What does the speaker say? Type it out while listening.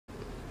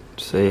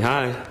Say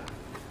hi.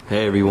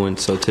 Hey everyone,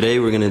 so today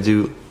we're gonna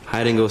do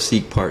hide and go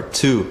seek part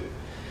 2.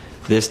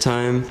 This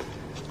time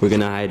we're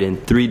gonna hide in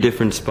 3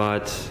 different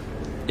spots.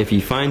 If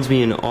he finds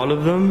me in all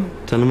of them,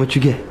 tell him what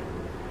you get.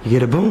 You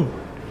get a bone.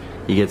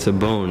 He gets a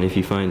bone if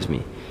he finds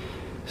me.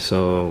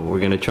 So we're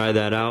gonna try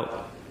that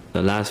out.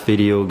 The last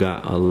video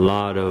got a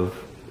lot of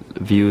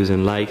views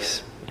and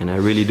likes, and I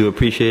really do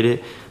appreciate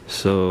it.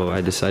 So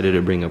I decided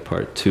to bring a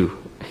part 2.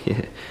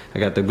 I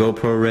got the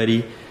GoPro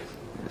ready,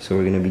 so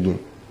we're gonna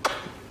begin.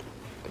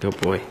 Good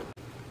boy.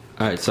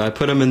 Alright, so I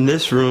put him in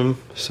this room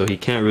so he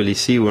can't really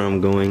see where I'm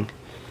going.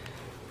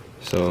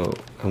 So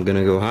I'm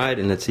gonna go hide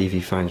and let's see if he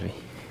finds me.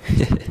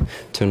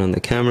 Turn on the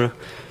camera.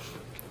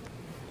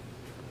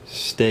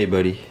 Stay,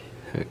 buddy.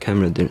 The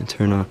camera didn't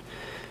turn on.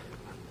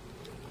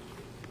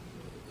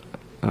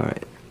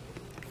 Alright.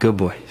 Good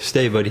boy.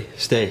 Stay, buddy.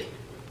 Stay.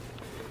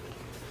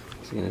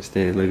 He's gonna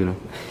stay. Look at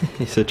him.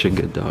 He's such a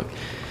good dog.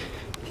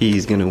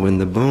 He's gonna win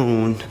the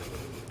bone.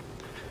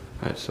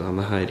 Alright, so I'm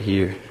gonna hide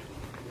here.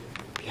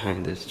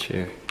 Behind this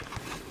chair.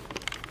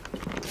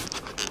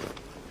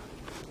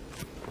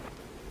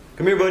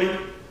 Come here, buddy.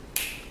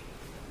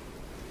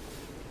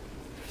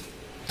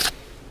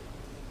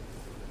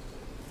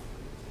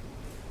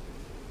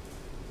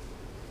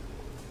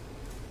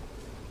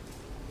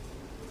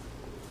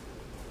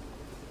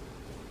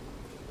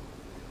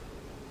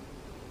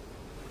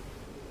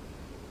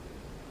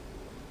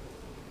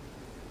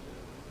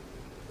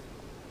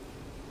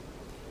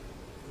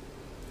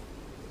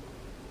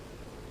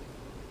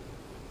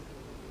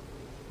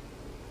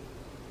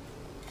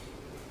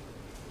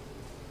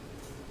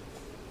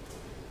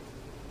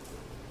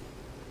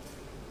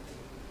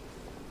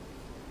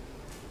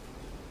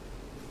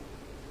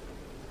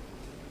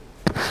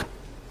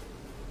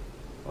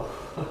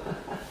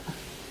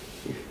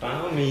 You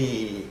found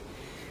me.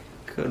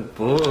 Good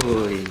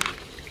boy.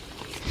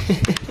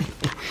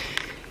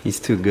 He's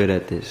too good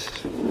at this.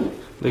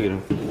 Look at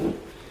him.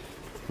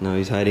 Now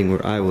he's hiding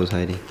where I was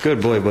hiding.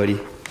 Good boy, buddy.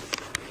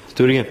 Let's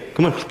do it again.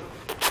 Come on.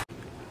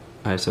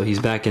 Alright, so he's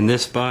back in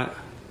this spot.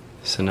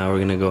 So now we're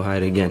gonna go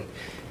hide again.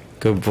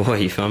 Good boy,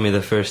 you found me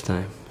the first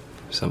time.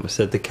 So I'm gonna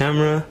set the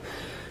camera.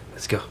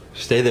 Let's go.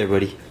 Stay there,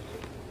 buddy.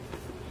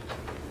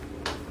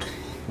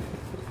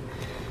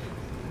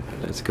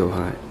 Let's go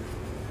hide.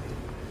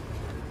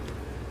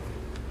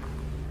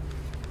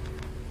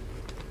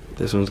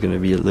 This one's gonna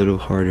be a little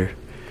harder.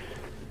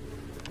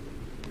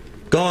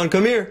 Go on,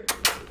 come here.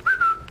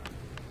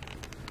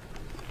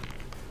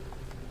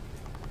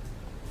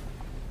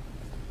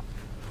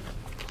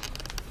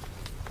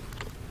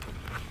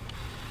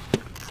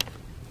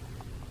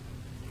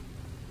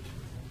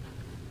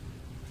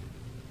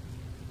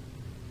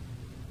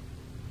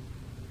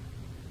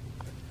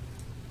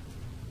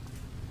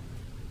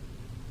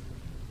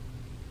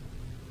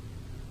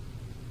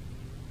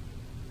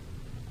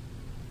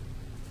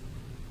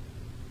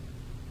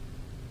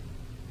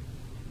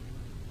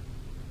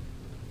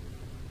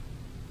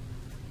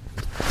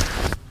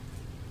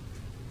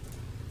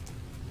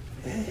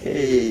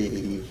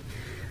 Hey,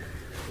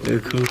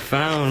 look who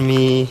found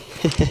me.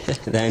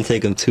 That didn't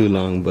take him too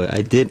long, but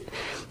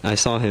I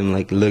saw him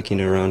like looking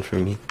around for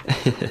me.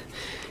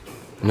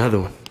 Another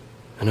one,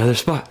 another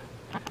spot.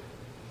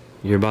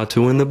 You're about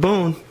to win the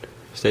bone.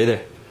 Stay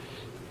there.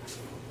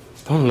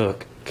 Don't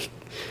look.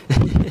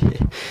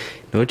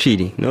 No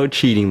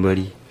cheating,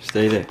 buddy.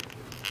 Stay there.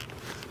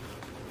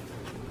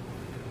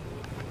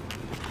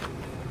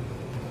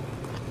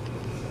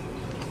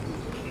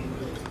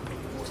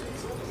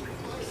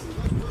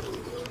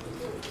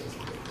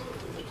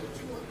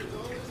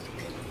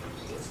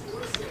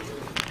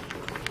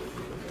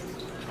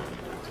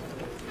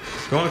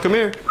 Go on, come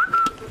here.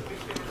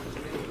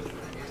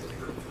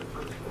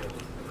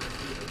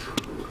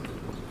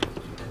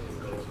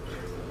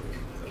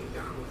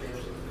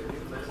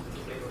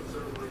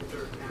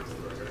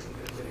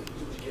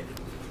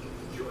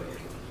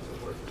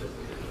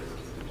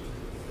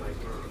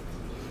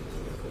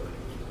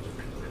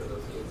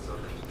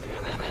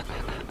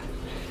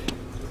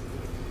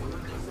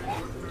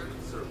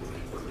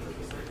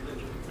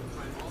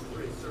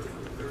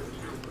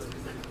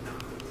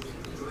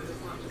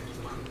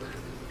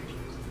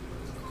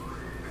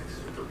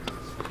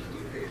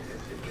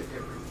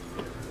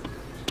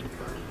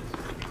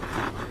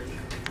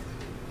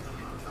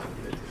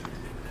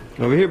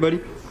 Over here, buddy.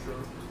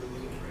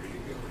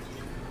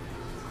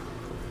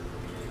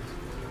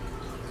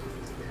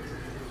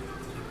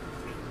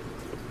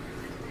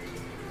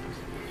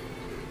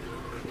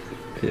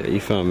 Yeah, you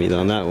found me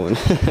on that one.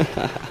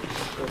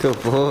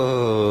 Good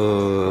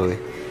boy.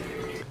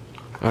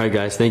 Alright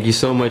guys, thank you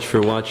so much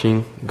for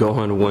watching.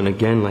 Gohan won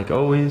again, like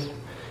always.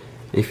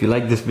 If you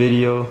like this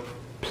video,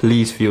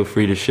 please feel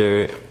free to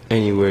share it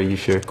anywhere you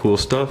share cool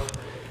stuff.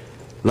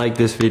 Like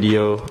this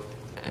video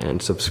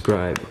and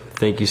subscribe.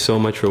 Thank you so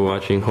much for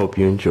watching. Hope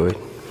you enjoyed.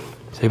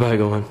 Say bye,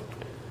 Gohan.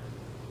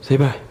 Say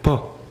bye,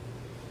 Paul.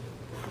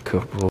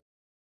 Good boy.